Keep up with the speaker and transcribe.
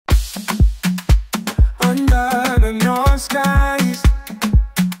skies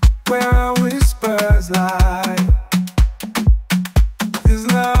where our whispers lie. Is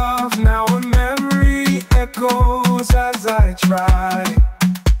love now a memory echoes as I try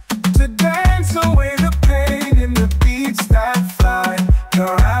to dance away the pain in the beats that fly.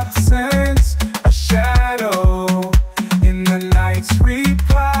 Your absence, a shadow in the night's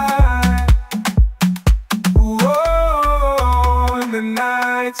reply. Whoa, in the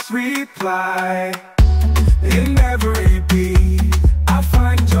night's reply. In every beat, I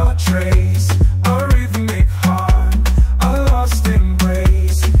find your trace, a rhythmic heart, a lost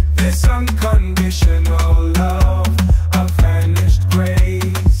embrace. This unconditional love, a vanished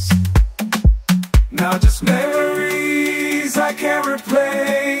grace. Now just memories I can't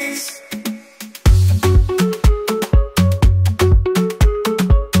replace.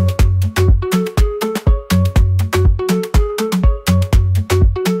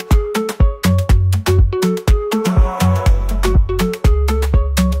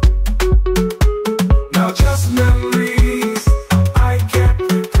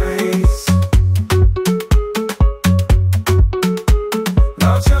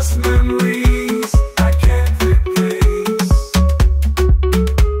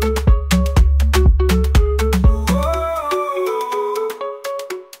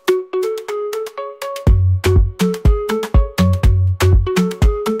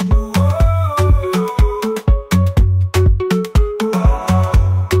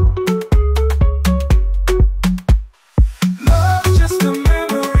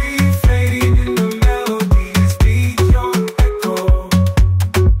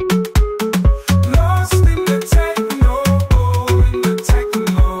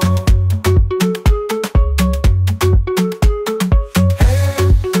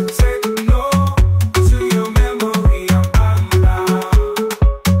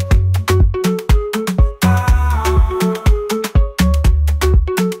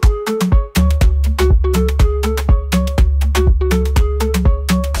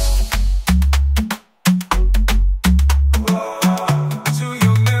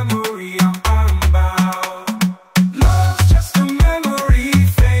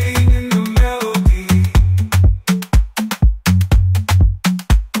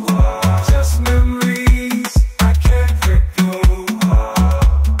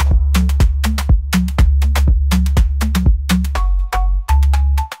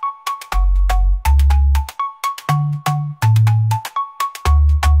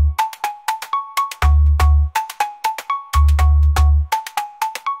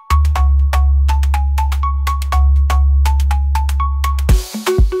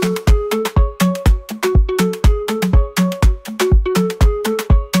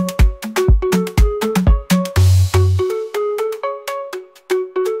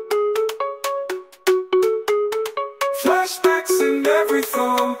 Flashbacks in every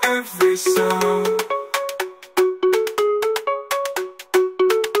thought, every sound.